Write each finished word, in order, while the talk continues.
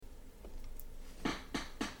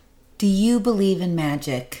Do you believe in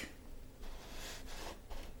magic?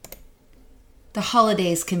 The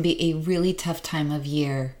holidays can be a really tough time of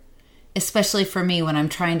year, especially for me when I'm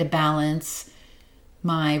trying to balance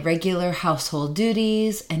my regular household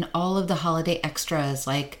duties and all of the holiday extras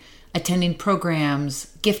like attending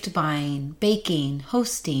programs, gift buying, baking,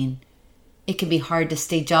 hosting. It can be hard to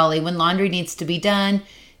stay jolly when laundry needs to be done,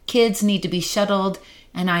 kids need to be shuttled,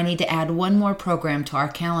 and I need to add one more program to our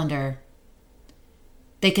calendar.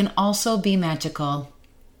 They can also be magical.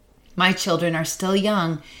 My children are still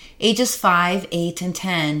young, ages 5, 8, and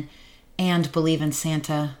 10, and believe in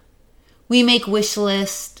Santa. We make wish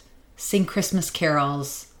lists, sing Christmas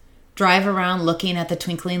carols, drive around looking at the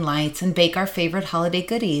twinkling lights, and bake our favorite holiday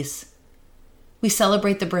goodies. We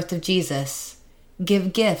celebrate the birth of Jesus,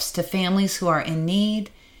 give gifts to families who are in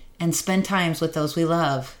need, and spend times with those we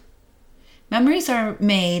love. Memories are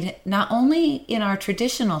made not only in our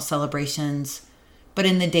traditional celebrations, but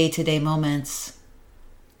in the day-to-day moments.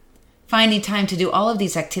 Finding time to do all of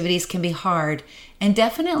these activities can be hard and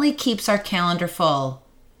definitely keeps our calendar full.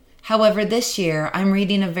 However, this year I'm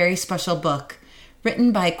reading a very special book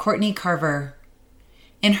written by Courtney Carver.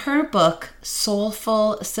 In her book,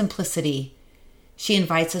 Soulful Simplicity, she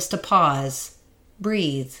invites us to pause,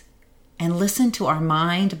 breathe, and listen to our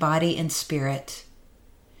mind, body, and spirit.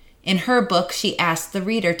 In her book, she asks the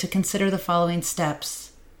reader to consider the following steps: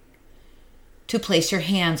 to place your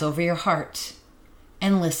hands over your heart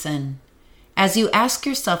and listen as you ask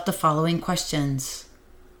yourself the following questions.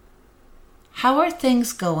 How are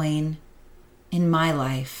things going in my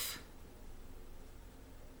life?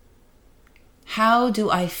 How do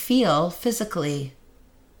I feel physically?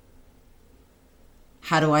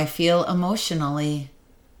 How do I feel emotionally?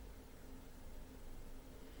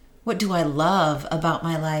 What do I love about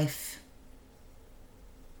my life?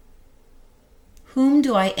 Whom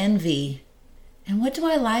do I envy? And what do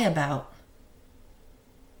I lie about?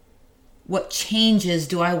 What changes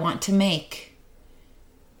do I want to make?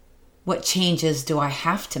 What changes do I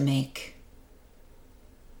have to make?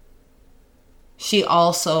 She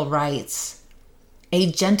also writes,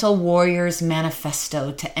 A Gentle Warrior's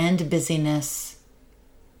Manifesto to End Busyness.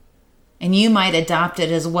 And you might adopt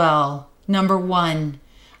it as well. Number 1,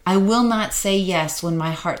 I will not say yes when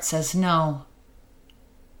my heart says no.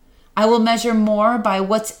 I will measure more by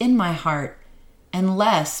what's in my heart and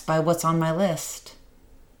less by what's on my list.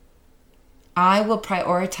 I will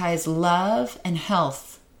prioritize love and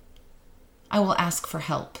health. I will ask for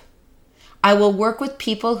help. I will work with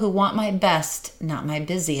people who want my best, not my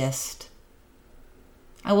busiest.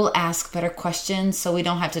 I will ask better questions so we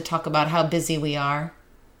don't have to talk about how busy we are.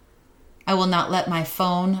 I will not let my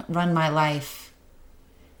phone run my life.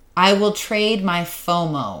 I will trade my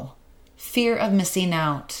FOMO, fear of missing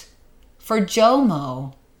out, for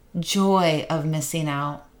JOMO, joy of missing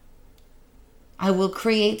out. I will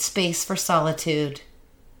create space for solitude.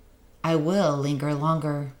 I will linger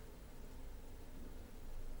longer.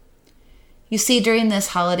 You see, during this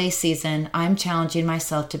holiday season, I'm challenging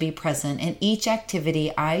myself to be present in each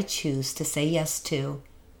activity I choose to say yes to.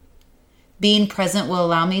 Being present will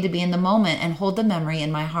allow me to be in the moment and hold the memory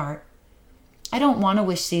in my heart. I don't want to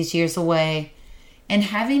wish these years away, and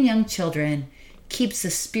having young children keeps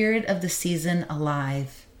the spirit of the season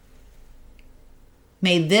alive.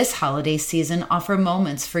 May this holiday season offer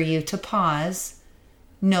moments for you to pause,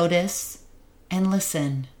 notice, and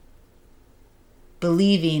listen,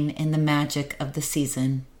 believing in the magic of the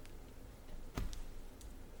season.